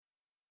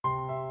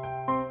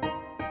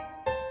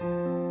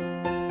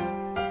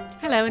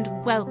Hello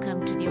and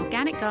welcome to the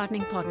Organic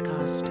Gardening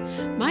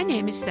Podcast. My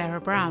name is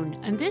Sarah Brown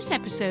and this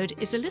episode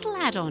is a little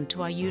add-on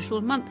to our usual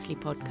monthly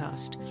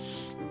podcast.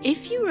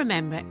 If you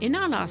remember, in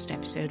our last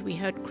episode we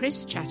heard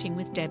Chris chatting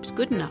with Debs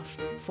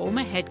Goodenough,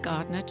 former head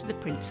gardener to the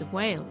Prince of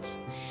Wales.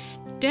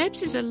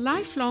 Debs is a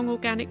lifelong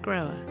organic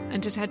grower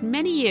and has had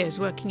many years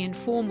working in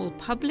formal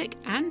public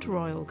and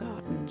royal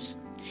gardens.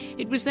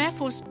 It was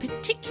therefore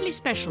particularly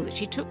special that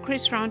she took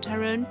Chris round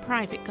her own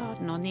private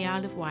garden on the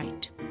Isle of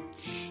Wight.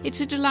 It's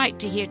a delight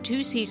to hear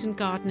two seasoned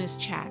gardeners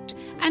chat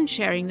and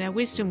sharing their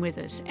wisdom with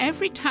us.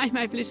 Every time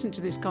I've listened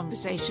to this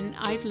conversation,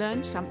 I've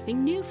learned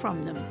something new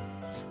from them.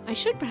 I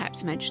should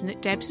perhaps mention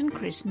that Debs and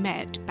Chris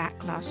met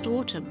back last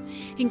autumn,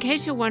 in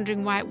case you're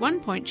wondering why at one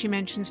point she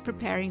mentions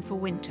preparing for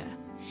winter.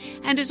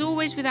 And as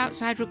always with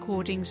outside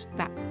recordings,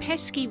 that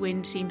pesky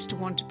wind seems to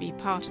want to be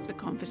part of the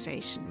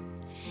conversation.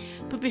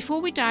 But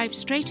before we dive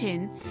straight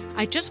in,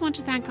 I just want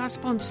to thank our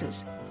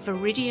sponsors,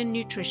 Viridian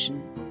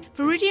Nutrition.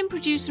 Viridian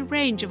produce a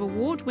range of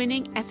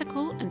award-winning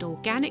ethical and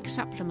organic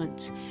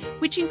supplements,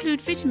 which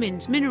include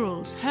vitamins,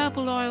 minerals,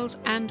 herbal oils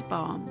and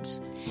balms.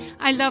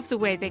 I love the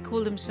way they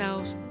call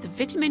themselves the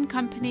Vitamin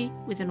Company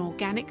with an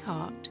Organic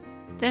Heart.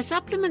 Their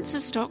supplements are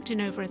stocked in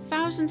over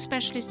 1,000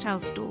 specialist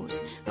health stores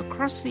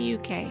across the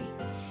UK.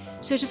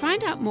 So to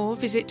find out more,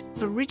 visit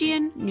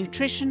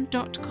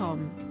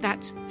viridiannutrition.com.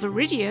 That's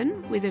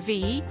Viridian with a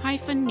V,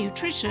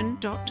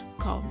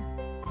 -nutrition.com.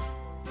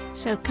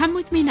 So come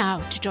with me now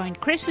to join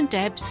Chris and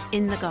Debs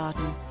in the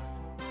garden.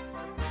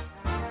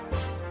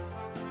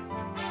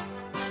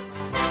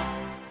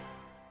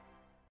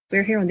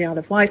 We're here on the Isle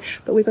of Wight,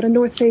 but we've got a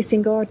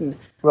north-facing garden.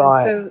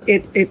 Right. And so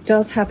it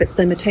does have its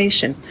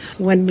limitation.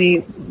 When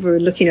we were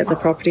looking at the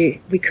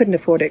property, we couldn't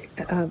afford it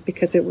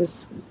because it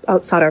was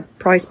outside our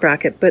price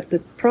bracket, but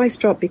the price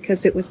dropped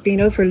because it was being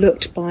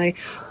overlooked by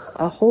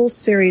a whole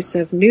series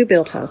of new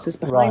built houses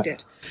behind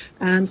it.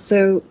 And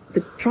so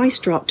the price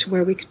dropped to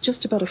where we could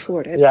just about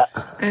afford it. Yeah.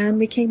 And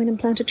we came in and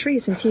planted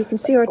trees. And so you can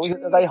see our trees.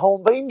 Are they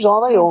hornbeams,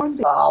 are they? Or?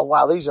 Oh,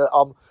 wow. These are...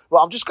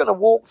 right, I'm just going to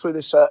walk through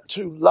this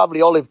two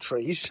lovely olive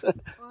trees,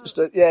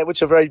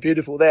 which are very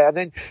beautiful there. And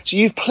then, so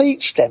you've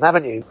pleached them,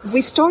 haven't you?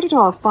 We started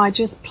off by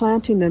just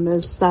planting them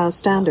as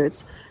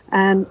standards.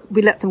 And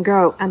we let them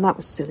grow. And that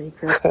was silly,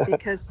 Chris,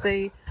 because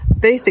they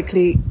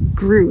basically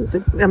grew.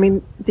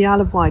 The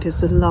Isle of Wight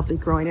is a lovely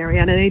growing area.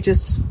 And they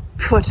just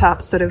put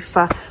up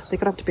they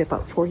got up to be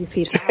about 40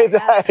 feet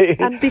high.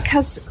 And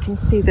because you can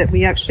see that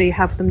we actually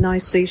have them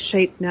nicely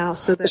shaped now.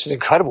 So it's an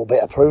incredible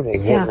bit of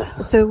pruning. Yeah.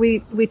 So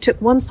we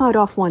took one side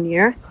off one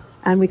year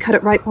and we cut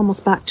it right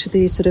almost back to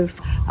the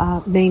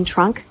main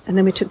trunk. And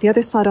then we took the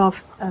other side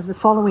off the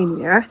following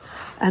year.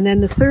 And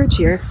then the third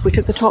year, we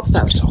took the tops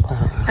out.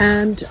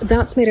 And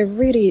that's made a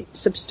really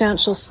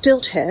substantial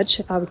stilt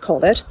hedge, I would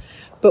call it.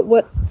 But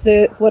what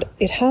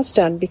it has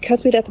done,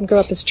 because we let them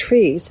grow up as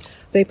trees,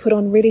 they put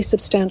on really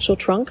substantial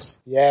trunks.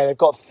 Yeah, they've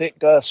got thick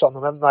girths on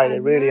them, haven't they?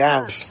 They really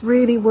have. It's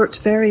really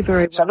worked very,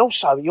 very well. And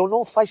also, you're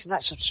north facing,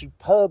 that's a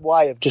superb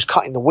way of just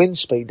cutting the wind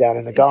speed down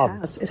in the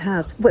garden. It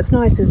has. What's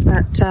nice is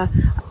that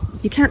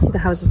you can't see the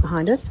houses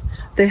behind us.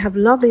 They have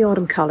lovely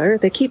autumn colour.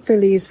 They keep their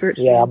leaves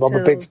virtually I'm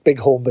a big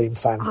hornbeam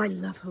fan. I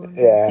love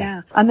hornbeams,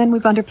 yeah. And then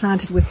we've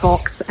underplanted with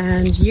box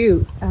and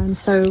yew. And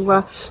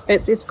so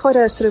it's quite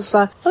a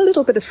a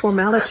little bit of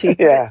formality.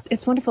 Yeah.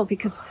 It's wonderful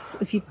because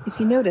if you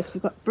notice,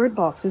 we've got bird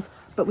boxes,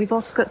 but we've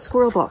also got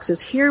squirrel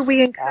boxes. Here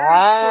we encourage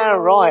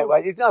squirrels. Right.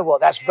 Well, you know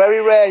what? That's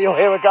very rare you'll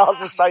hear a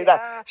gardener say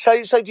that.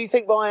 So do you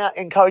think by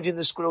encouraging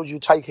the squirrels you're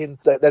taking,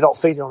 they're not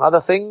feeding on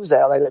other things?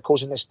 Are they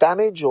causing less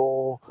damage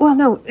or? Well,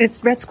 no,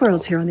 it's red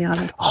squirrels here on the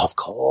island. Oh, of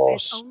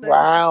course.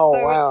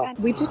 Wow.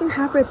 We didn't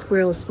have red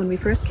squirrels when we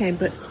first came,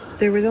 but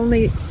there was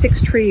only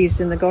 6 trees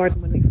in the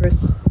garden when we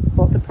first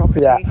bought the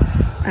property. Yeah.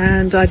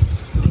 And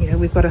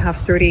we've got to have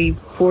 30,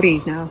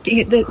 40 now.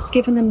 It's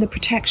given them the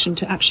protection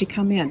to actually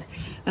come in.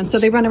 And so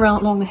they run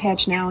around along the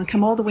hedge now and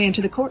come all the way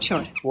into the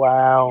courtyard.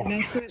 Wow.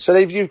 So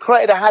you've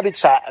created a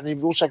habitat and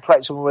you've also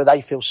created somewhere where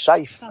they feel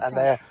safe. That's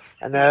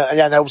and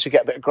right. they also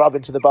get a bit of grub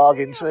into the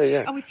bargain too,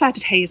 yeah. And we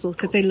planted hazel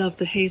because they love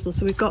the hazel.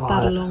 So we've got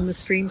that along the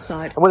stream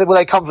side. And will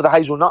they come for the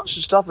hazelnuts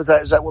and stuff?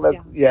 Is that what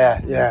they're... Yeah.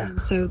 And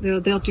so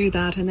they'll do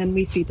that and then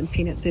we feed them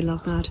peanuts. They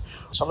love that.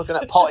 So I'm looking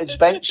at pottage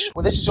bench.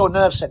 Well, this is your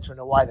nerve centre in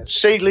a way then.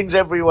 Seedlings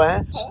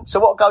everywhere. So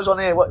what goes on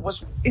here?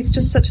 It's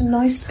just such a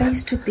nice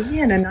space to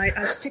be in. And I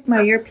stick my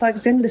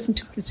earplugs in, listen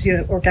to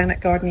organic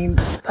gardening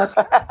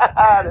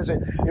podcasts.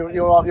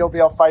 You'll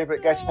be our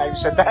favourite guest now. You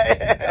said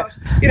that.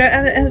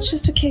 And it's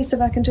just a case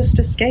of I can just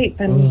escape.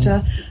 And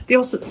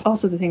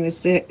also the thing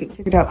is,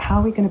 figured out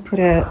how we're going to put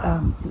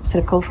a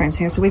set of cold frames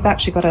here. So we've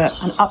actually got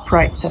an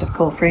upright set of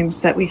cold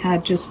frames that we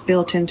had just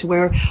built into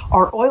where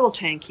our oil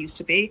tank used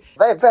to be.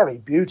 They're very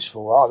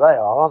beautiful, aren't they?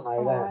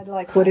 I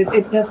like wood.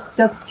 It just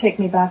does take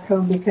me back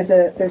home because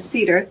they're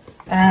cedar.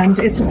 And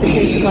it's just a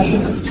case of I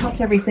can just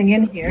tuck everything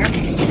in here.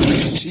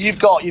 So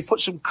you've put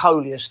some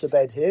coleus to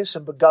bed here,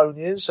 some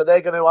begonias, so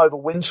they're going to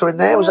overwinter in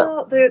there.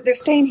 Well, they're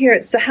staying here.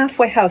 It's a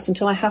halfway house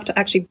until I have to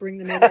actually bring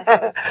them in the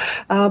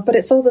house. But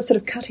it's all the sort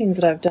of cuttings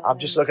that I've done. I'm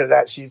just looking at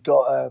that. So you've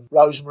got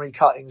rosemary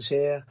cuttings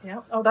here.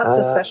 Yeah. Oh, that's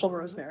a special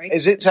rosemary.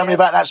 Is it? Tell me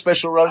about that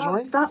special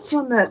rosemary. That's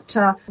one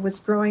that was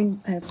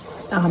growing at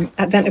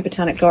Ventnor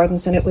Botanic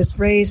Gardens, and it was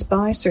raised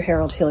by Sir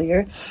Harold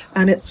Hillier,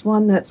 and it's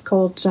one that's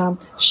called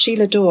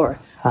Sheila Dore.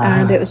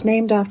 And it was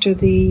named after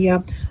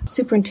the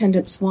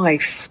superintendent's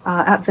wife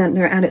at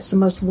Ventnor, and it's the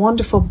most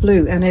wonderful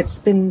blue, and it's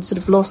been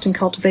sort of lost in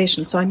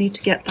cultivation, so I need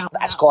to get that.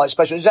 That's quite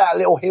special. Is that a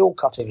little hill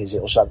cutting, is it,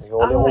 or something?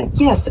 Or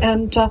yes,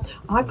 and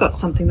I've got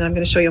something that I'm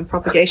going to show you on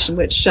propagation,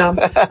 which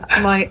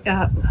my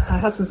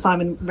husband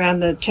Simon ran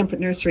the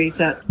temperate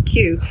nurseries at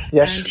Kew,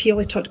 yes. And he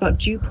always talked about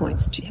dew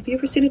points. Have you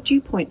ever seen a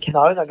dew point cat?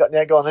 No,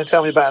 go on then,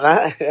 tell me about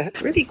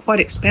that. Really quite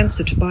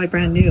expensive to buy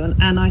brand new,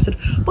 and I said,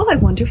 well, I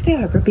wonder if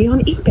they'll ever be on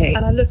eBay.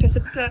 And I looked, I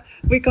said,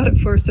 we got it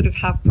for sort of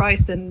half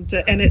price, and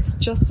it's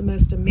just the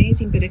most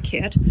amazing bit of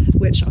kit,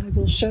 which I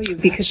will show you,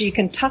 because you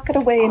can tuck it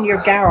away in your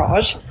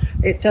garage.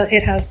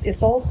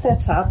 It's all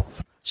set up.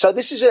 So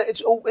this is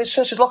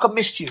it's like a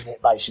mist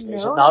unit, basically.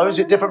 Is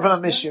it different from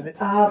a mist unit?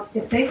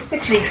 It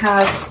basically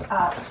has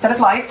a set of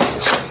lights.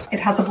 It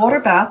has a water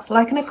bath,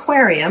 like an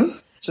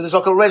aquarium. So there's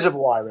like a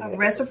reservoir in it. A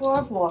reservoir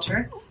of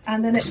water,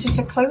 and then it's just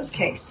a closed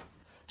case.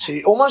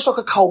 See, almost like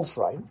a cold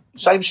frame,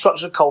 same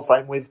structure as a cold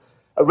frame with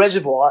a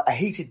reservoir, a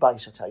heated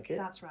base, I take it.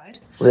 That's right.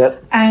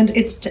 Yep. And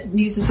it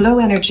uses low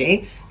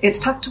energy. It's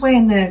tucked away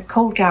in the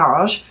cold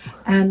garage,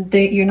 and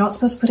you're not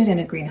supposed to put it in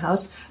a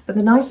greenhouse. But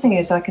the nice thing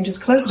is I can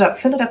just close it up,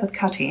 fill it up with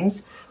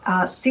cuttings.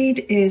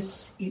 Seed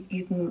is,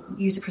 you can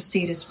use it for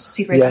seed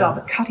raised well,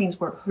 but cuttings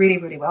work really,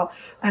 really well.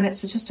 And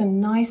it's just a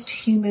nice,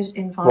 humid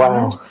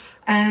environment. Wow.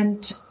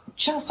 And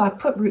I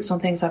put roots on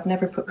things I've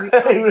never put roots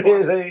on before.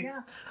 Really?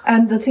 Yeah.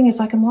 And the thing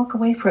is, I can walk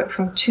away for it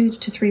from 2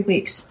 to 3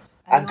 weeks.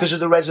 And because of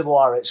the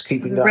reservoir, it's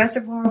keeping the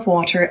reservoir of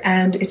water,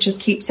 and it just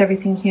keeps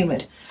everything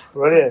humid.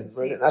 Brilliant.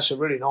 That's a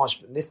really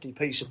nice, nifty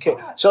piece of kit.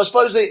 So I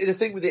suppose the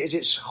thing with it is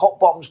it's hot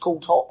bottoms,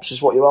 cool tops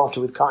is what you're after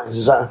with cuttings,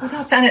 is that? Well,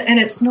 that's and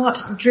it's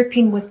not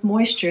dripping with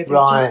moisture. They're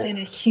just in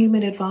a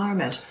humid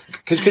environment.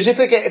 Because if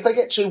they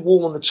get too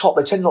warm on the top,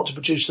 they tend not to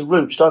produce the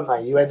roots, don't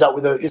they? You end up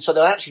with so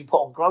they'll actually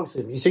put on growth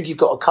in. You think you've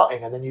got a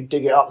cutting, and then you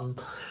dig it up and.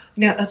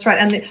 Yeah, that's right.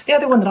 And the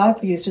other one that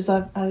I've used is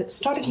I've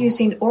started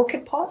using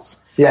orchid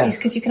pots. Yeah.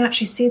 Because you can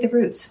actually see the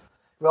roots.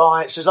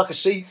 Right, so it's like a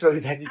see-through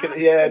then. You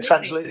can,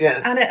 translate,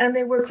 yeah. And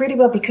they work really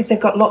well because they've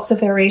got lots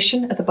of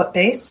aeration at the butt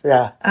base.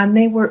 Yeah. And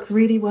they work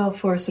really well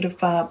for sort of...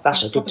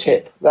 That's a good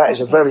tip. That is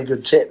a very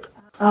good tip.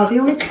 The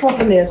only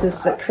problem is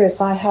that,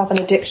 Chris, I have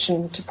an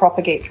addiction to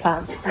propagate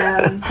plants.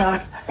 And,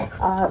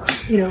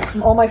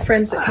 all my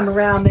friends that come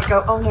around, they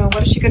go, oh no,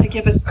 what is she going to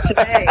give us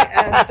today?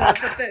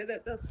 And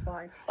that's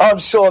fine. I'm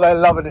sure they're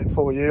loving it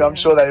for you. I'm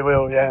sure they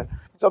will, yeah.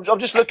 So I'm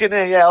just looking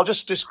here, yeah, I'll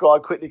just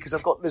describe quickly because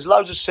there's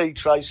loads of seed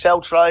trays,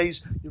 cell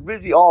trays. You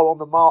really are on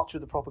the march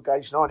with the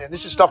propagation, aren't you? And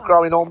this is stuff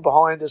growing on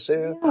behind us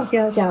here.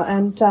 Yeah.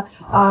 And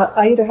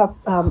I either have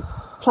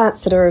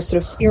plants that are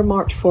sort of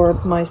earmarked for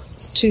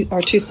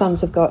our two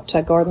sons have got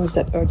gardens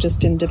that are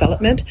just in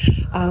development.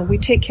 We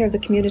take care of the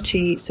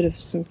community, sort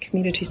of some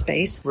community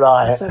space.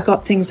 Right. So I've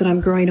got things that I'm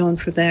growing on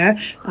for there.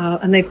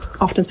 And they've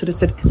often sort of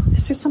said,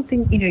 is there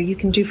something, you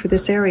can do for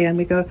this area? And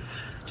we go,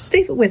 just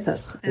leave it with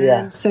us.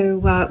 And so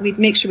we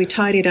make sure we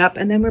tidy it up,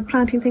 and then we're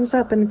planting things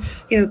up, and,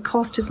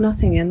 cost is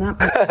nothing in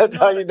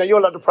that. You're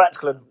like the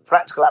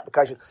practical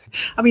application.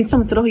 I mean,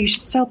 someone said, oh, you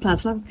should sell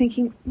plants. And I'm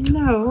thinking,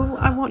 no,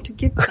 I want to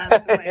give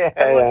plants away.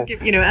 I want to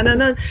give,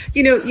 and then,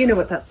 you know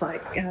what that's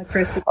like,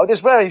 Chris. It's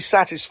very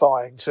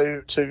satisfying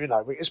to,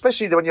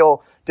 especially when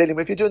you're dealing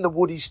with, if you're doing the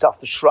woody stuff,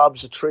 the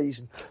shrubs, the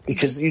trees,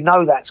 because you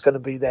know that's going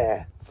to be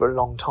there for a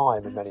long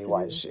time in many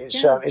ways.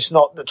 It's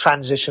not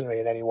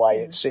transitionary in any way.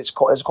 There's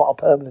quite a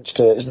permanence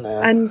to it, isn't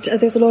there? And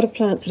there's a lot of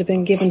plants that have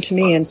been given to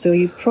me, and so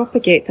you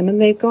propagate them,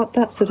 and they've got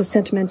that sort of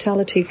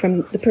sentimentality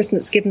from the person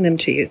that's given them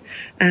to you,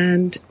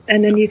 and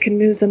then you can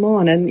move them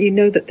on, and you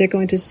know that they're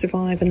going to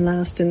survive and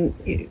last, and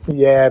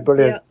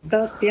brilliant.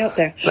 Be out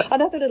there.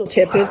 Another little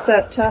tip is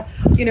that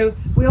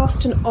we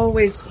often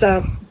always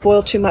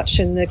boil too much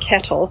in the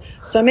kettle,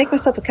 so I make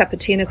myself a cup of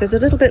tea, and if there's a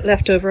little bit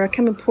left over, I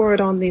come and pour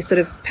it on the sort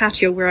of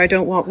patio where I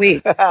don't want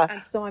weeds,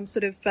 and so I'm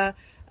sort of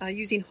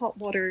using hot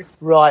water.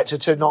 Right,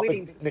 to not,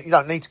 you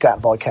don't need to go out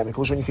and buy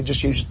chemicals when you can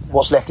just use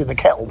what's left in the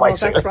kettle,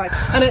 basically. That's right.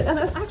 And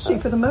actually,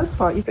 for the most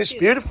part, it's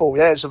beautiful.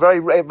 Yeah, it's a very,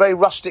 very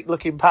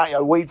rustic-looking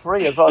patio,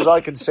 weed-free as far as I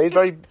can see.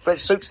 It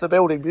suits the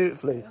building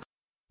beautifully.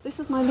 This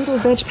is my little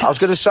veg patch. I was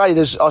going to say,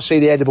 I see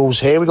the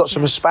edibles here. We've got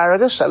some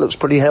asparagus. That looks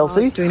pretty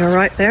healthy. It's doing all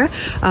right there.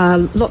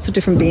 Lots of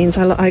different beans.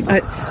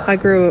 I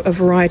grow a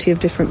variety of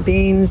different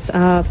beans.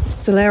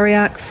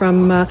 Celeriac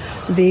from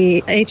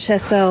the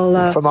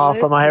HSL. From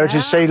our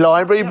Heritage Seed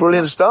Library.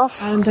 Brilliant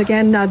stuff. And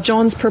again,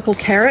 John's purple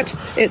carrot.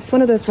 It's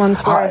one of those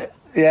ones where...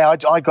 Yeah,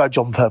 I grow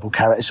John Purple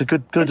carrot. It's a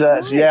good.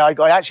 Nice. Yeah,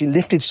 I actually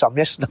lifted some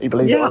yesterday,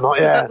 believe it or not.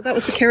 Yeah, that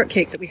was the carrot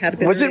cake that we had a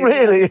bit. Was it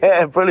really?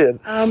 Yeah,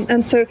 brilliant.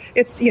 And so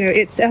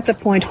it's at the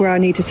point where I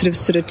need to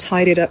sort of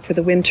tidy it up for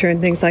the winter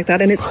and things like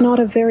that. And it's not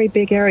a very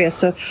big area,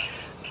 so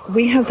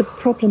we have the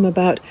problem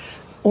about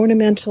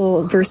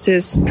ornamental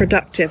versus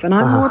productive, and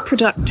I'm more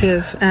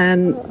productive,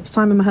 and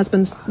Simon, my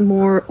husband's,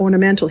 more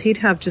ornamental. He'd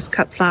have just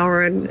cut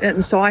flower,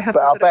 and so I have.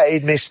 But I bet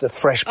he'd miss the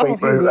fresh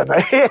beetroot.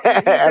 He's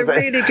a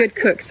really good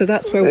cook, so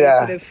that's where we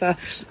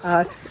sort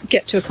of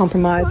get to a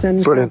compromise.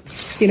 And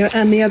brilliant.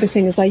 And the other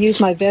thing is I use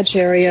my veg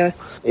area,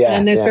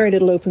 and there's very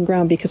little open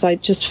ground because I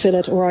just fill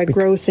it or I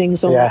grow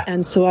things on it,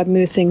 and so I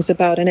move things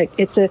about, and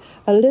it's a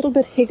little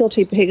bit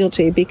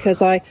higgledy-piggledy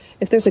because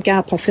if there's a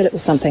gap, I fill it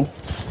with something,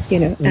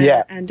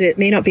 and it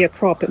may not be a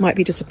crop, it might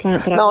be just a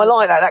plant. But I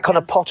like that kind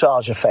of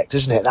potage effect,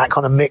 isn't it? That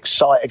kind of mixed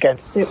site again.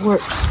 It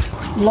works.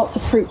 Lots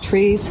of fruit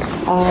trees.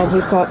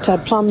 We've got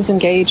plums and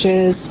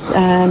gages,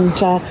 and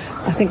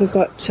I think we've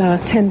got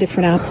 10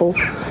 different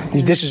apples.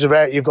 This is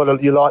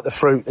you like the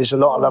fruit. There's a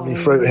lot of lovely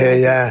fruit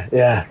here,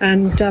 yeah.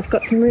 And I've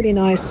got some really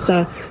nice,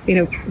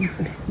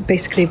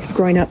 basically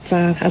growing up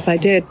as I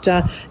did,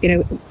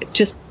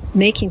 just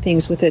making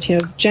things with it,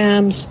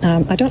 jams.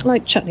 I don't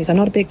like chutneys. I'm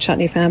not a big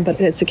chutney fan, but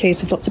it's a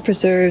case of lots of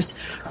preserves.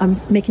 I'm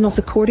making lots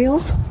of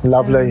cordials.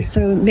 Lovely.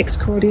 So mixed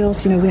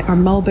cordials, our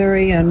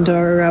mulberry and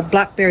our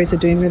blackberries are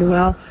doing really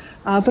well.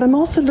 But I'm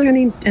also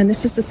learning, and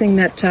this is the thing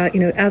that,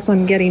 as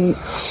I'm getting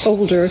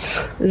older,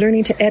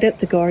 learning to edit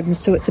the garden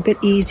so it's a bit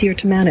easier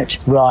to manage.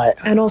 Right.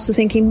 And also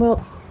thinking,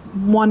 well,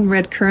 one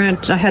red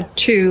currant, I had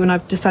 2, and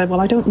I've decided, well,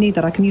 I don't need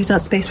that. I can use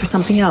that space for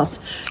something else.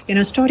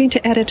 Starting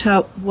to edit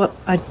out what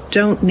I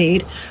don't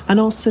need, and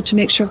also to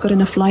make sure I've got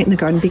enough light in the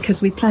garden,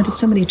 because we planted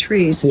so many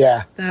trees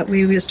that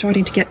we were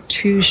starting to get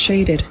too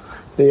shaded.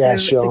 Yeah,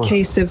 so sure. It's a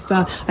case of,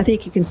 I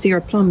think you can see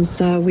our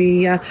plums.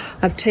 We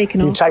have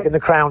taken You've taken the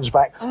crowns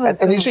back.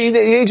 And you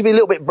need to be a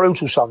little bit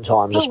brutal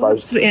sometimes, I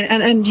suppose. Absolutely.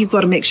 And you've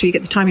got to make sure you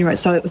get the timing right.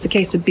 So it was a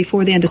case of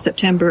before the end of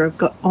September, I've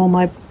got all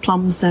my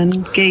plums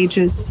and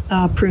gages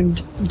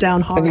pruned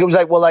down hard. And you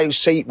can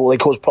say, they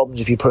cause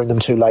problems if you prune them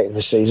too late in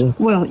the season.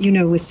 Well, with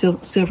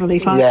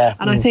silverleaf.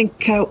 And I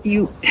think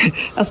you,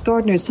 as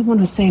gardeners,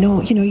 someone was saying,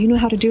 you know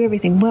how to do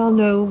everything. Well,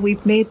 no,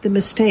 we've made the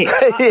mistake.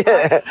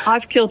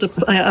 I've killed a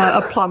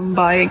plum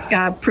by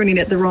pruning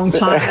it the wrong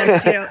time.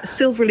 And,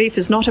 silverleaf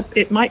is not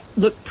it might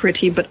look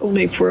pretty, but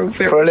only for a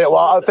little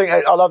while.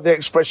 I love the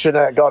expression,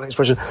 gardening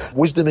expression,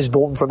 wisdom is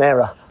born from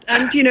error.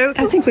 And,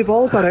 I think we've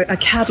all got a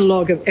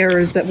catalogue of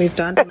errors that we've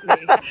done, haven't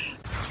we?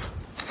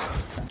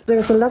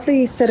 There's a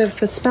lovely set of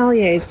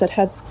espaliers that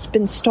had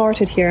been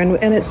started here,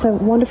 and it's a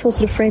wonderful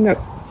sort of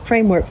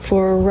framework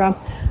for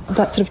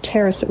that sort of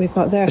terrace that we've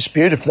got there. It's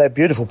beautiful. They're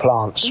beautiful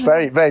plants.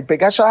 Very, very big.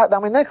 They're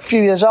a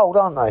few years old,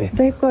 aren't they?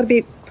 They've got to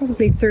be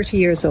probably 30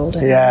 years old.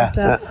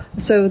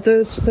 So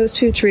those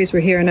 2 trees were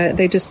here, and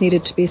they just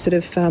needed to be sort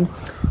of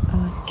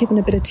given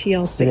a bit of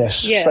TLC.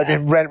 Yes, so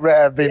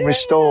they've been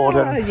restored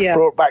and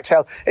brought back to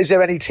health. Is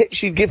there any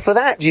tips you'd give for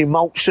that? Do you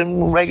mulch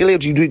them regularly, or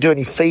do you do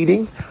any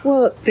feeding?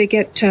 Well, they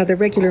get the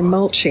regular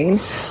mulching,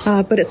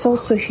 but it's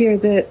also here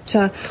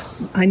that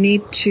I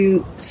need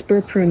to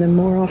spur prune them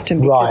more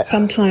often, because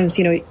sometimes,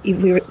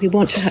 we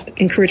want to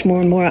encourage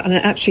more and more, and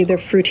actually they're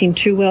fruiting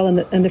too well,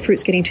 and the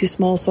fruit's getting too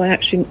small, so I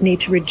actually need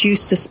to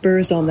reduce the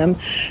spurs on them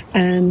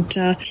and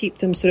keep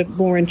them sort of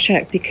more in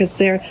check, because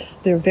they're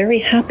very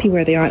happy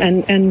where they are,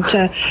 and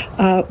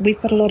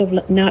we've got a lot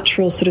of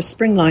natural sort of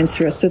spring lines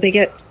through us, so they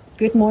get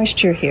good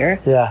moisture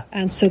here,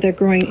 and so they're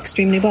growing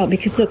extremely well.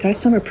 Because look, I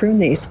summer prune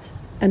these,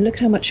 and look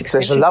how much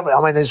extension.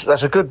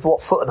 That's a good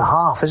foot and a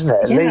half, isn't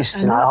it? At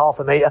least half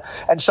a metre.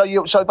 And so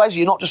basically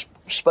you're not just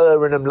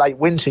spurring them late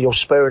winter, you're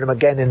spurring them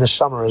again in the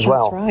summer as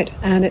well. That's right.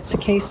 And it's a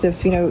case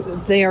of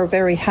they are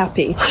very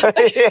happy.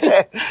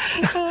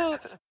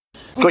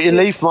 Got your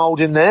leaf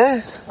mould in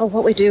there.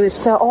 What we do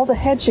is all the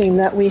hedging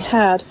that we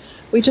had,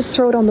 we just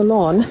throw it on the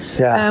lawn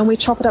and we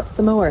chop it up with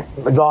the mower.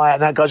 Right,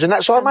 and that goes in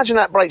that. So I imagine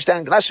that breaks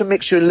down. That's a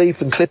mixture of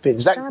leaf and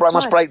clippings. That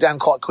must break down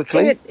quite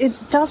quickly. It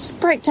does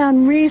break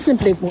down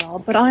reasonably well,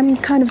 but I'm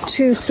kind of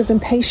too sort of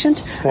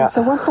impatient. And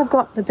so once I've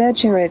got the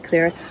veg area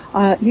clear,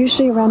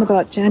 usually around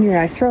about January,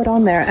 I throw it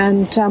on there,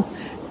 and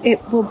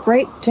it will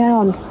break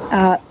down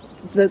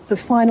the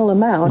final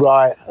amount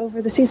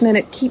over the season, and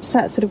it keeps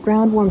that sort of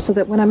ground warm, so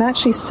that when I'm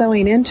actually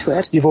sowing into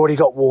it, you've already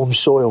got warm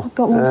soil. I've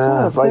got warm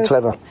soil. Very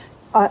clever.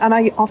 And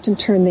I often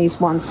turn these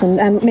once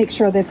and make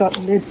sure they've got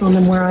lids on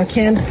them where I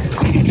can.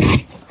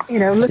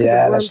 Look at the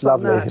worms. That's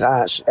lovely.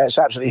 It's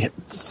absolutely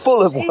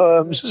full of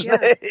worms, isn't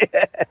it?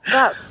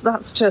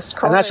 That's just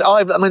crazy.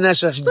 And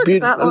that's a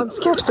beautiful. I'm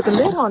scared to put the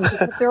lid on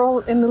because they're all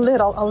in the lid.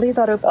 I'll leave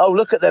that open. Oh,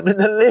 look at them in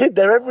the lid.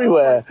 They're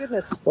everywhere. Oh, my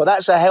goodness. Well,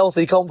 that's a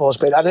healthy compost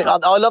bin. And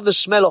I love the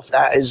smell of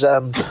that. Is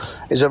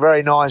a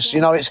very nice,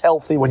 it's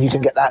healthy when you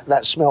can get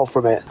that smell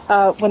from it.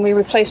 When we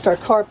replaced our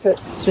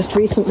carpets just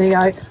recently,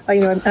 I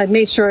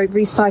made sure I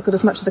recycled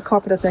as much of the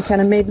carpet as I can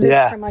and made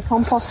lids for my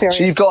compost area.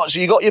 So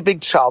you got your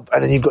big tub,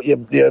 and then you've got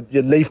your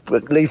your leaf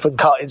and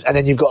cuttings, and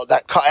then you've got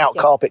that cut out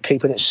carpet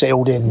keeping it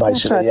sealed in,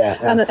 basically.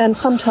 That's right. And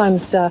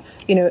sometimes,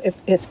 if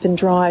it's been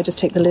dry, just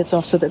take the lids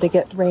off so that they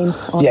get rain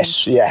on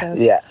Yes, them.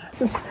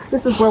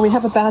 This is where we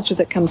have a badger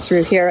that comes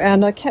through here,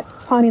 and I kept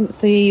finding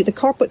that the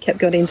carpet kept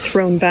getting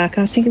thrown back, and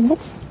I was thinking,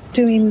 what's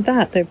doing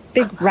that? There are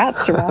big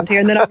rats around here,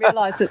 and then I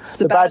realised it's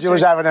the badger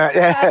was having it.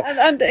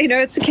 And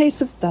it's a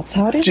case of that's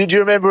how it is. Do you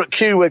remember at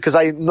Kew, because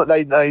they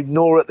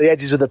gnaw at the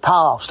edges of the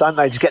paths, don't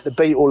they, to get the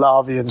beetle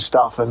larvae and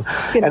stuff, and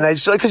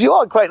because you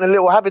are creating a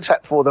little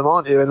habitat for them,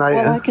 aren't you? And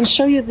I can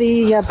show you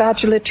the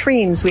badger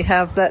latrines we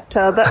have. That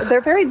they're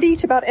very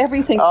neat about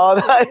everything.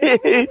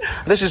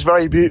 This is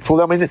very beautiful.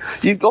 I mean,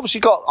 you've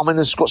obviously got. I mean,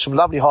 there's got some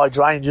lovely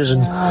hydrangeas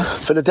and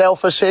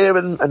Philadelphus here,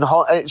 and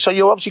so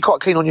you're obviously quite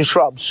keen on your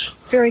shrubs.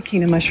 Very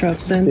keen on my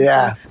shrubs, and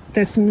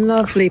there's some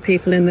lovely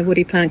people in the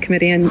Woody Plant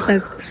Committee, and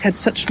I've had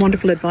such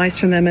wonderful advice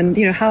from them, and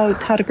how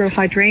to grow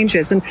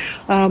hydrangeas. And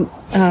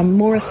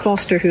Morris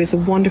Foster, who is a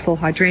wonderful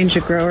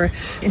hydrangea grower,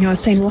 I was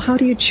saying, well, how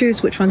do you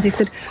choose which ones? He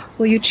said,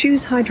 well, you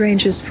choose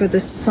hydrangeas for the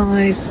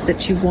size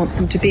that you want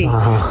them to be,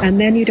 and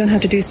then you don't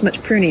have to do so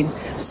much pruning.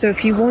 So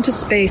if you want a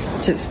space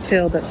to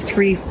fill that's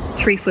 3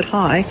 foot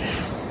high,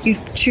 you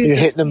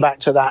hit them back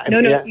to that.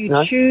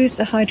 You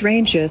choose a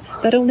hydrangea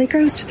that only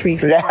grows to 3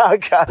 feet. Yeah,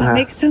 okay. It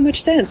makes so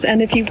much sense.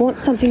 And if you want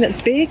something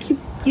that's big,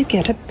 you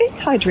get a big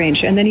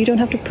hydrangea, and then you don't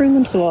have to prune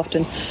them so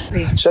often.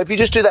 So if you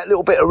just do that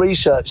little bit of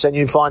research, then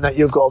you find that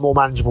you've got a more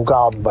manageable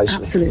garden,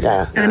 basically. Absolutely.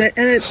 And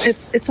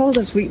it's all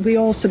this. We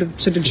all sort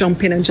of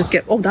jump in and just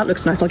get, that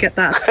looks nice, I'll get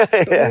that.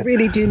 But we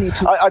really do need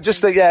to. I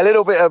just think, a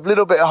little bit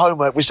of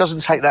homework, which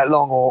doesn't take that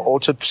long, or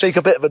to seek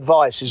a bit of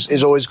advice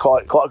is always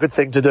quite a good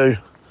thing to do.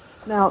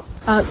 Now,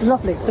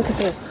 lovely. Look at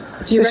this.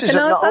 Do you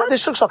recognise that?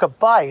 This looks like a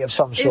bay of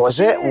some sort, is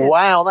it?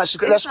 Wow, that's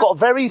got a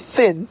very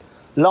thin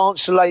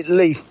lanceolate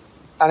leaf,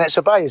 and it's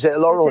a bay, is it? A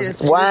laurel?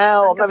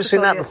 Wow, I've never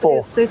seen that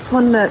before. It's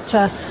one that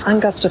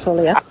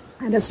angustifolia,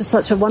 and it's just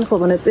such a wonderful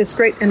one. It's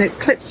great, and it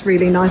clips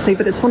really nicely.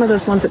 But it's one of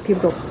those ones that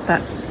people go,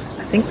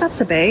 I think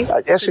that's a bay.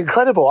 That's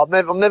incredible. I've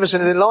never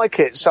seen anything like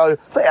it. So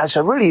it's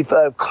a really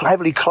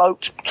heavily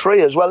cloaked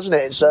tree as well, isn't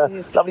it? It's a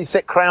lovely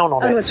thick crown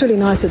on it. Oh, it's really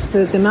nice. It's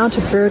the amount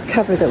of bird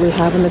cover that we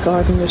have in the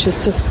garden, which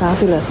is just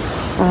fabulous.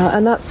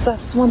 And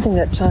that's one thing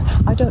that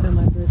I don't know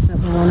my birds that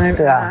well,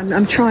 and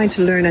I'm trying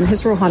to learn. And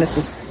His Royal Highness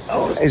was.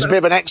 He's a bit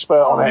of an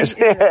expert on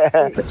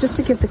it. But just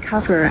to give the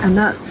cover, and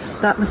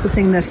that was the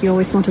thing that he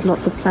always wanted,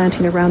 lots of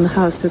planting around the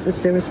house so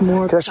that there was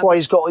more. That's why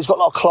he's got a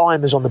lot of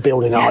climbers on the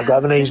building,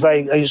 Highgrove,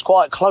 and he's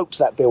quite cloaked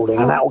that building.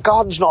 And that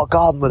garden's not a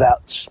garden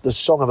without the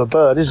song of a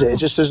bird, is it? It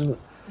just doesn't.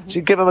 So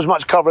you give them as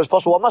much cover as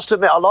possible. I must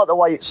admit, I like the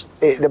way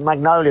the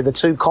magnolia, the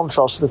two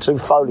contrasts, the two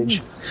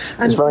foliage.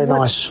 It's very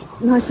nice.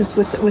 Nice is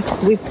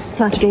we've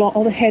planted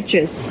all the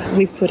hedges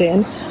we've put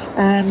in.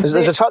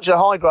 There's a touch of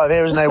Highgrove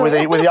here, isn't there, with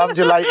the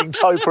undulating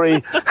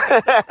topiary.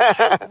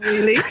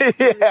 Really?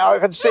 Yeah, I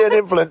can see an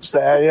influence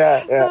there.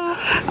 Yeah.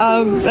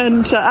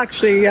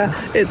 Actually,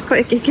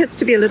 it gets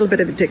to be a little bit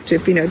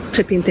addictive,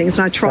 clipping things,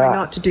 and I try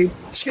not to do.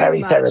 It's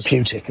very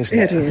therapeutic, isn't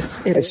it? It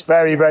is. It's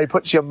very, very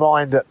puts your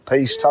mind at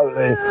peace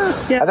totally.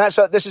 Yeah. And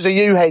this is a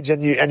yew hedge,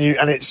 and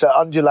it's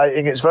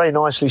undulating. It's very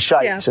nicely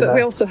shaped. Yeah, but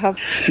we also have.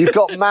 You've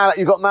got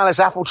malice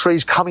apple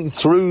trees coming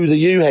through the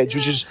yew hedge,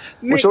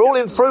 which are all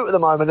in fruit at the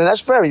moment, and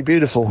that's very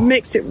beautiful.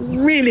 Makes it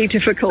really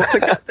difficult to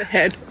get the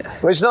head.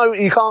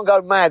 You can't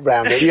go mad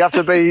round it. You have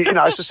to be,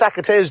 it's a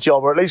secretary's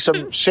job, or at least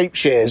some sheep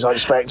shears, I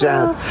expect.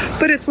 Yeah.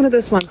 But it's one of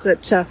those ones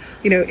that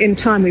in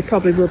time we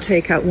probably will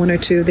take out one or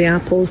two of the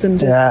apples and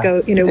just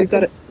go. We've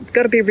got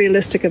to be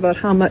realistic about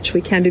how much we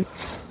can do.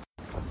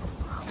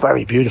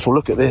 Very beautiful.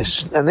 Look at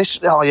this. And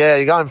this,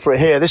 you're going for it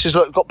here. This has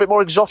got a bit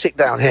more exotic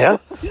down here.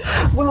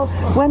 Well,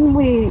 when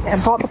we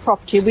bought the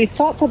property, we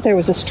thought that there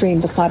was a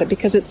stream beside it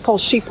because it's called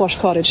Sheepwash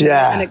Cottage.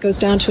 And it goes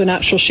down to an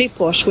actual sheep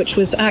wash, which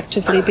was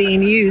actively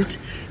being used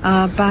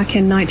back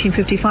in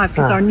 1955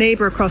 because our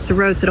neighbour across the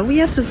road said, oh,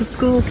 yes, as a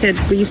school kid,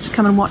 we used to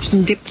come and watch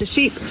them dip the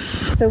sheep.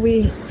 So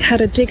we had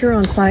a digger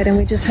on site and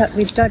we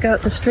dug out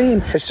the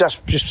stream. It's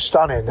just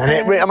stunning.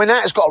 And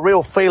that's got a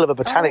real feel of a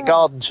botanic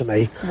garden to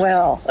me.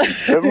 Well.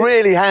 It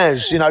really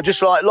has,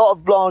 just like a lot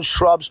of large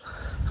shrubs.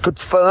 Good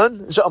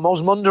fern. Is it a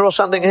Mosmunda or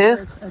something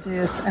here? It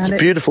is. It's a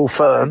beautiful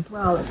fern.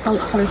 Well, it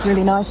colours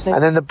really nicely.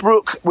 And then the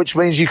brook, which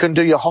means you can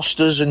do your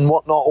hostas and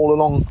whatnot all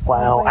along.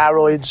 Wow,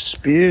 aroids,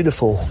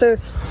 beautiful. So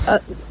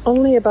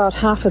only about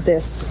half of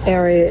this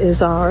area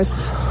is ours,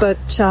 but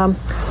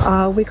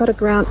we got a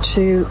grant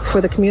for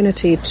the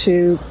community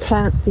to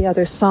plant the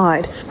other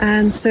side.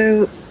 And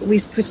so we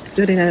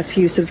put in a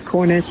few sort of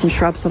corners and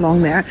shrubs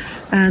along there,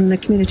 and the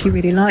community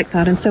really liked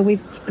that. And so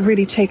we've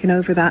really taken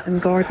over that and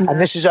gardened. And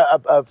this is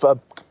a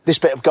this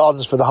bit of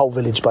gardens for the whole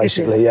village,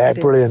 basically. Yeah,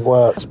 brilliant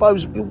work. I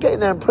suppose you'll get in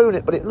there and prune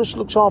it, but it looks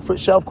after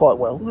itself quite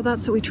well. Well,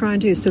 that's what we try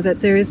and do, so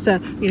that there is a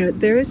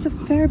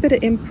fair bit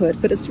of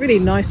input, but it's really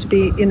nice to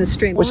be in the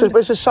stream. Well,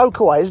 it's a soak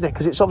away, isn't it?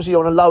 Because it's obviously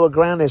on a lower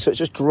ground here, so it's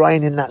just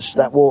draining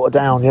that water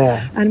down.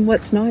 Yeah. And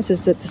what's nice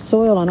is that the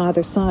soil on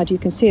either side, you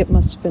can see it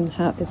must have been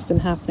it's been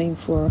happening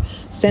for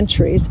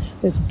centuries.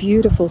 There's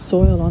beautiful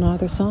soil on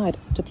either side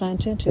to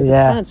plant into.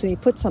 Yeah. The plants, when you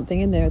put something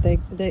in there,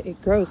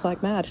 it grows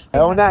like mad.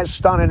 Oh, and that's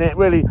stunning. It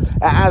really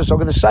has. I'm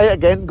going to say it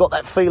again. Got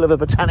that feel of a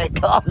botanic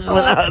garden,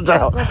 without a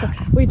doubt.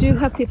 We do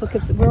have people,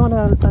 because we're on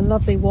a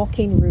lovely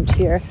walking route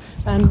here,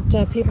 and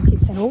people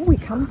keep saying, "Oh, we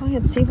come by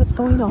and see what's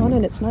going on,"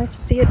 and it's nice to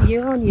see it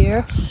year on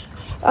year.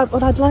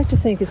 What I'd like to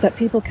think is that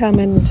people come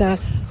and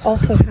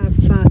also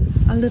have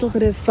a little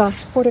bit of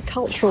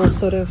horticultural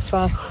sort of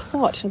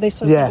thought. They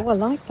sort of go, "Oh, I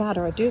like that,"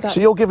 or "I do that." So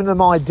you're giving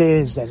them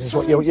ideas then, is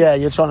what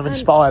you're trying to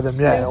inspire them,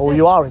 or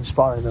you are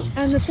inspiring them.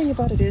 And the thing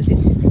about it is,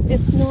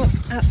 it's not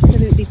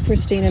absolutely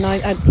pristine,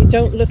 and you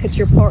don't look at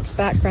your park's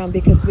background,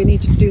 because we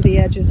need to do the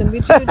edges, and we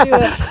do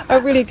a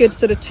really good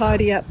sort of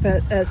tidy up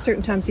at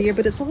certain times of year,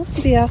 but it's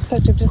also the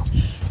aspect of just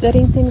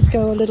letting things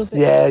go a little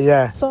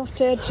bit.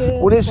 Soft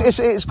edges. Well,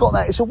 it's got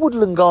that, it's a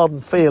woodland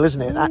garden feel,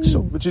 isn't it? That's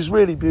which is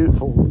really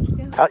beautiful.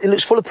 Yeah. It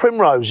looks full of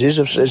primroses,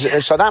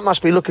 so that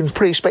must be looking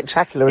pretty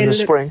spectacular in the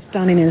spring. It's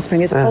stunning in the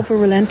spring. It's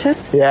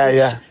pulver-relentus.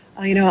 Yeah.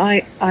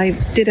 I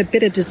did a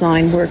bit of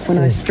design work when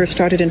I first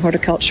started in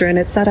horticulture, and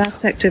it's that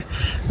aspect of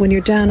when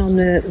you're down on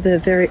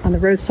the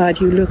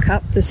roadside, you look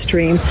up the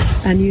stream,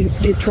 and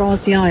it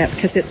draws the eye up,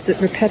 because it's the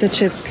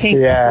repetitive pink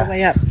all the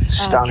way up.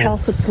 Stunning.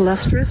 Caltha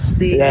palustris,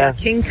 the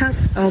kingcup,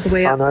 all the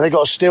way up. I know, they've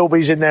got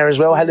stilbees in there as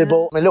well,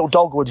 hellebore. A little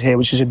dogwood here,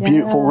 which is a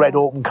beautiful red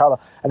autumn colour,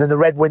 and then the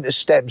red winter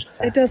stems.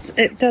 It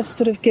does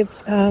sort of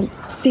give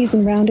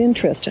season-round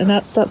interest, and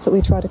that's what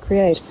we try to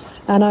create.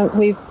 And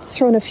we've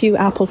thrown a few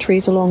apple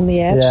trees along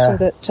the edge, so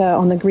that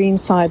on the green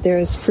side there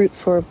is fruit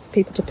for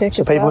people to pick.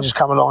 So people just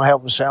come along and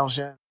help themselves,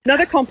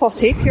 Another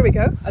compost heap. Here we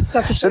go.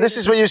 So this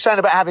is what you were saying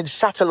about having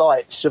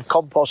satellites of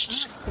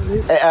composts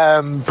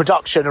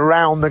production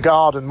around the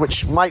garden,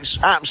 which makes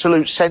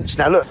absolute sense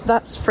now. Look.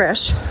 That's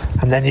fresh.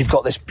 And then you've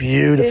got this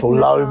beautiful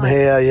loam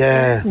here,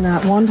 Isn't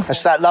that wonderful?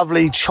 It's that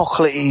lovely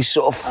chocolatey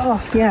sort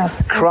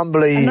of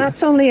crumbly. And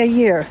that's only a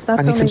year.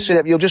 And you can see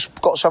it. You've just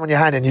got some in your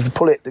hand and you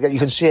pull it, you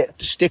can see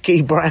it,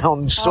 sticky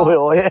brown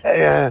soil.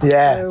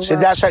 So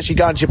that's actually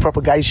going to your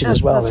propagation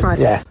as well. That's right.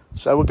 Yeah.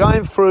 So we're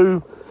going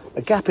through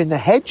a gap in the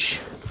hedge.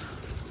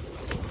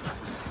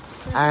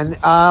 And,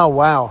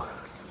 wow.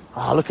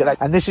 Oh, look at that.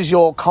 And this is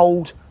your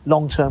cold,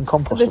 long-term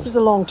compost. This is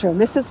a long-term.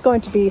 This is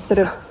going to be sort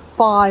of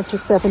 5 to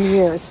 7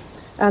 years.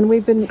 And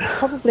we've been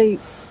probably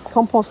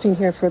composting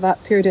here for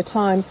that period of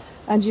time.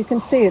 And you can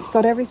see it's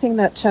got everything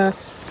that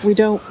we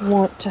don't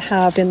want to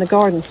have in the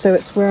garden. So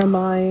it's where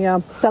my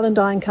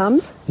celandine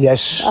comes.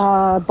 Yes.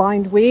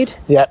 Bindweed.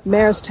 Yep.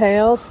 Mare's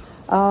tails.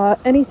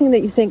 Anything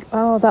that you think,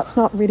 oh, that's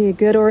not really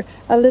good, or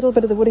a little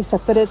bit of the woody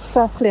stuff. But it's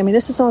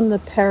this is on the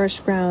parish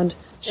ground.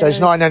 So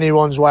it's not in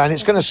anyone's way, and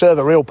it's going to serve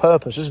a real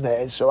purpose, isn't it?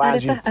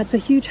 It's a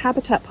huge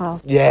habitat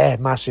pile. Yeah,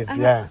 massive,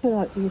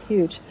 Absolutely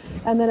huge.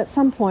 And then at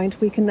some point,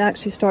 we can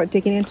actually start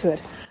digging into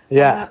it.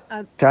 Yeah.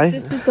 Okay.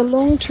 This is a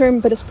long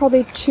term, but it's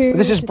probably 2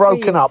 This is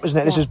broken up, isn't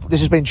it? Yeah. This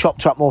has been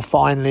chopped up more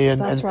finely,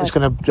 and it's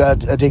going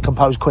to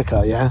decompose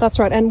quicker, yeah? That's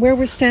right. And where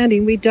we're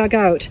standing, we dug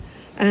out.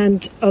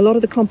 And a lot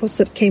of the compost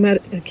that came out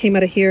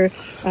of here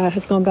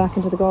has gone back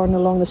into the garden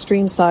along the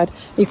stream side.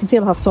 You can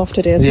feel how soft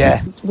it is.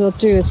 Yeah. What we'll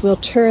do is we'll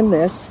turn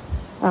this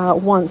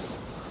once,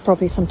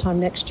 probably sometime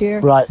next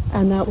year. Right.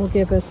 And that will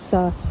give us,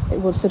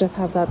 it will sort of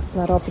have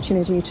that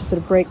opportunity to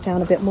sort of break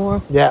down a bit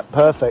more. Yeah,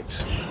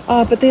 perfect.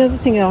 But the other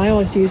thing that I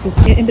always use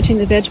is in between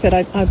the veg bed,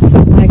 I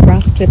put my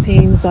grass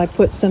clippings, I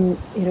put some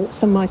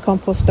of my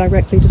compost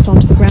directly just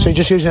onto the ground. So you're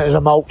just using it as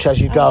a mulch as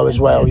you go as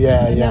well,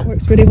 That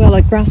works really well.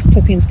 Like grass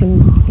clippings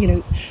can,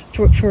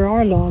 for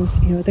our lawns,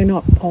 they're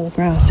not all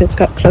grass. It's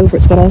got clover,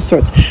 it's got all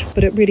sorts,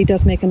 but it really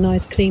does make a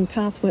nice clean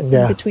path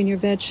between your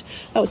veg.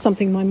 That was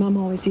something my mum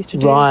always used to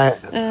do, right?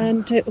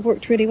 And it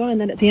worked really well.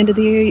 And then at the end of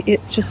the year,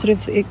 it's just sort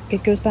of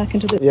it goes back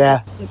into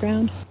the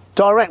ground.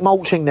 Direct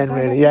mulching, then,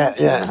 really, yeah.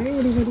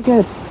 Really, really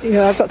good.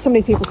 I've got so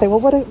many people say, "Well,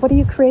 what are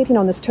you creating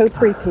on this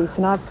topiary piece?"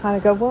 And I kind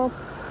of go, "Well,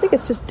 I think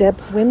it's just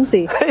Deb's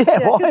whimsy."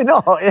 Why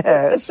not?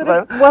 Yeah. It's sort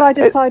of what I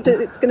decide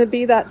it's going to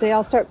be that day.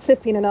 I'll start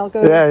clipping and I'll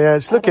go. Yeah.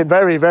 It's looking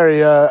very,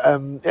 very.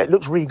 It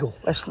looks regal.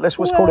 Let's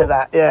call it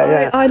that.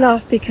 I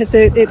laugh because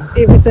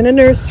it was in a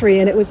nursery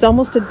and it was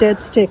almost a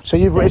dead stick. So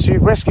you've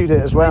rescued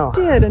it as well.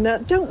 I did,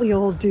 and don't we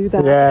all do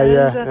that?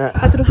 Yeah.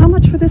 I said, "Well, how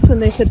much for this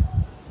one?" They said,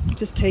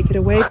 "Just take it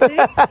away,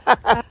 please."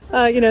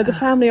 The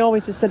family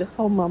always just said,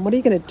 "Oh, Mum, what are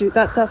you going to do?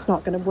 That's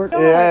not going to work."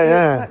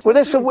 Yeah. Well,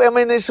 it's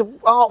an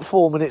art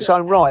form in its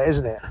own right,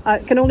 isn't it?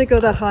 It can only go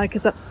that high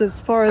because that's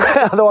as far as.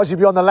 Otherwise, you'd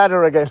be on the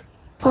ladder again.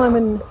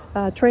 Simon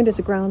trained as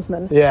a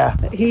groundsman. Yeah.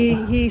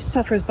 He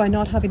suffers by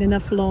not having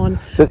enough lawn.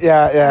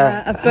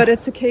 Yeah. But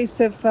it's a case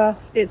of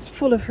it's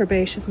full of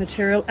herbaceous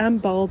material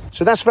and bulbs.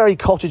 So that's very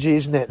cottagey,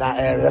 isn't it, that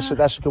area?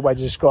 That's a good way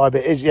to describe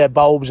it. Is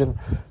bulbs and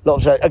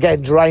lots of,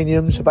 again,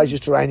 geraniums, herbaceous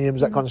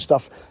geraniums, that kind of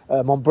stuff.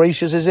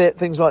 Montbretias, is it?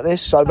 Things like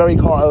this. So very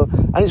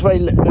and it's very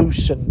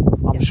loose, and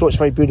I'm sure it's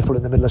very beautiful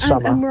in the middle of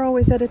summer. And we're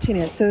always editing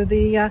it. So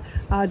the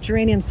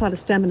geranium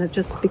silostemon have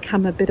just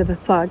become a bit of a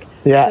thug.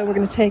 Yeah. So we're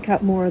going to take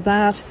out more of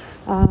that.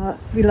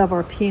 We love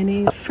our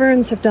peonies.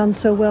 Ferns have done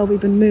so well,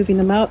 we've been moving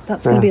them out.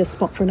 That's going to be a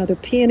spot for another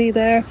peony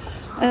there.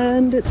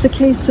 And it's a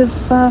case of,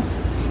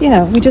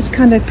 we just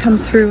kind of come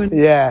through and...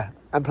 Yeah.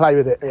 And play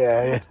with it,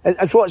 yeah.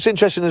 And what's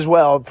interesting as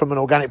well, from an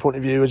organic point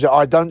of view, is that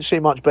I don't see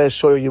much bare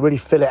soil. You really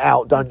fill it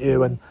out, don't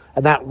you?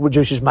 And that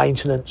reduces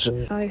maintenance.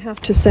 And I have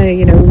to say,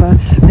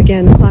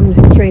 again, Simon,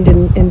 who trained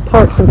in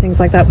parks and things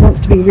like that, wants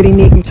to be really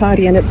neat and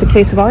tidy, and it's a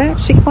case of, I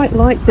actually quite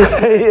like this.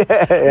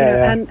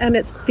 And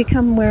it's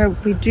become where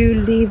we do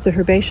leave the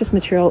herbaceous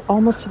material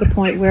almost to the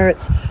point where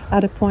it's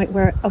at a point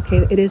where,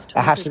 okay, it is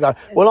time. It has to go.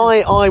 Well,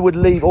 I would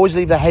always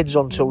leave the heads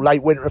on till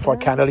late winter if I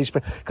can, early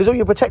spring, because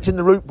you're protecting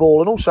the root ball,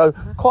 and also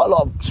quite a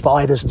lot of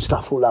spiders and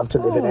stuff will love to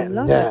live in it.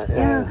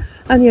 Yeah.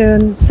 And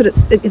and sort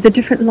of the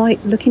different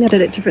light, looking at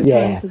it at different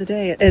times of the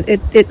day,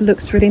 it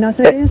looks really nice.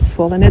 It is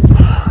full, and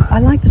I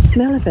like the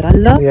smell of it. I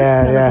love the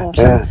smell of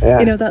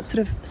water. That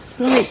sort of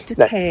slight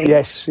decay.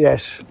 Yes.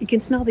 You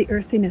can smell the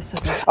earthiness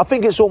of it. I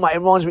think it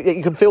reminds me,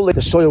 you can feel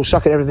the soil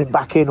sucking everything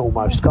back in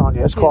almost, can't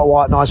you? It's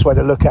quite a nice way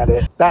to look at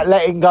it. That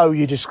letting go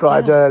you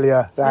described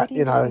earlier,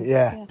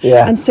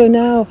 And so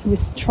now we're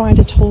trying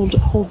to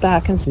hold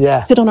back and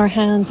sit on our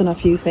hands on a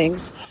few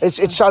things.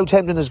 It's so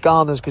tempting as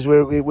gardeners, because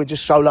we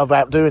just so love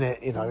out doing it.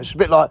 It's a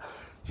bit like,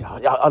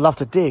 I love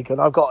to dig, and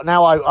I've got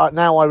now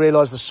I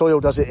realise the soil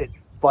does it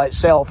by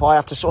itself. I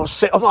have to sort of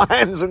sit on my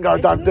hands and go,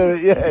 don't do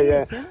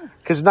it.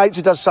 Because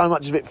nature does so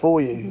much of it for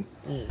you.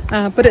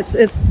 But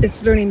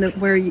it's learning that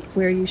where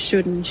you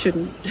should and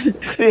shouldn't.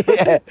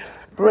 Yeah.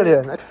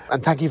 Brilliant.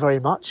 And thank you very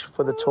much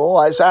for the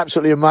tour. It's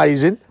absolutely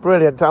amazing.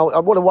 Brilliant.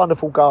 What a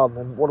wonderful garden,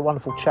 and what a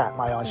wonderful chat,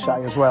 may I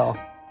say, as well.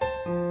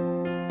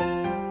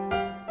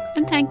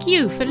 And thank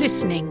you for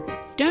listening.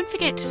 Don't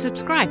forget to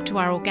subscribe to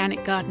our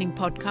organic gardening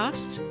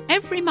podcasts.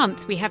 Every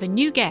month we have a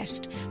new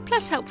guest,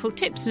 plus helpful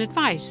tips and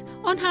advice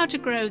on how to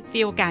grow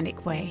the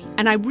organic way.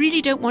 And I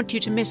really don't want you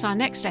to miss our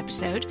next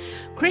episode.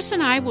 Chris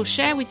and I will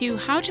share with you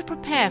how to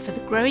prepare for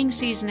the growing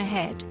season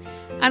ahead.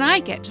 And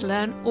I get to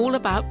learn all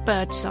about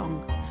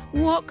birdsong.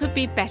 What could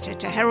be better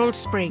to herald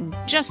spring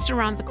just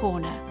around the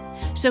corner?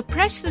 So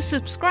press the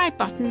subscribe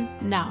button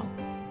now.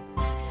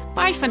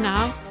 Bye for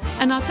now,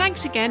 and our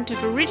thanks again to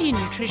Viridian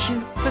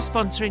Nutrition for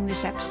sponsoring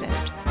this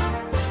episode.